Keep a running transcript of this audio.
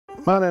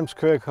My name's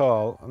Craig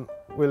Hall and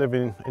we live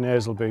in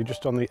Hazelby,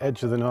 just on the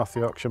edge of the North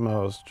Yorkshire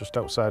Moors, just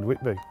outside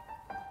Whitby.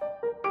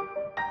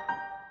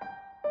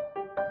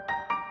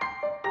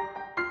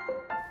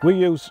 We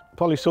use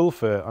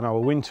polysulphate on our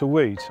winter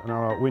wheat and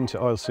our winter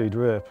oilseed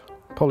rape.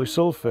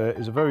 Polysulphate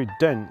is a very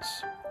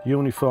dense,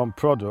 uniform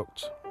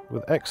product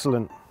with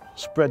excellent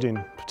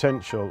spreading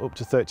potential up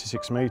to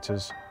 36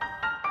 metres.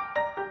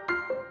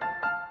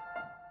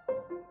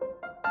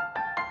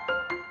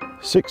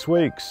 6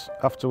 weeks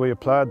after we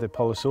applied the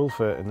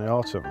polysulphate in the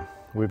autumn,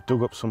 we've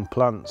dug up some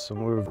plants and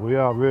we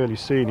are really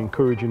seeing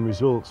encouraging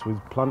results with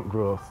plant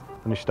growth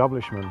and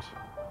establishment,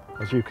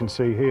 as you can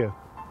see here.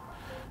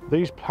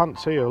 These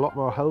plants here are a lot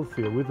more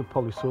healthier with the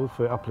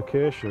polysulphate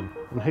application,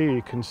 and here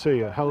you can see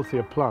a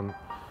healthier plant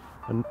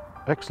and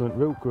excellent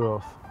root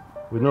growth.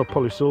 With no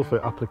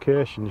polysulphate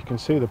application, you can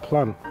see the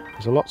plant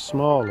is a lot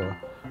smaller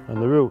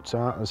and the roots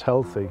aren't as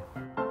healthy.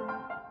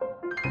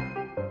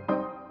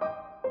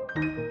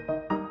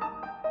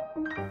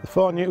 The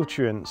 4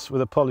 nutrients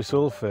with a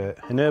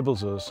polysulphate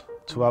enables us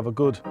to have a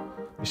good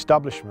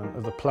establishment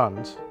of the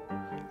plant,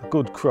 a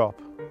good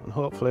crop and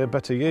hopefully a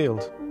better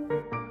yield.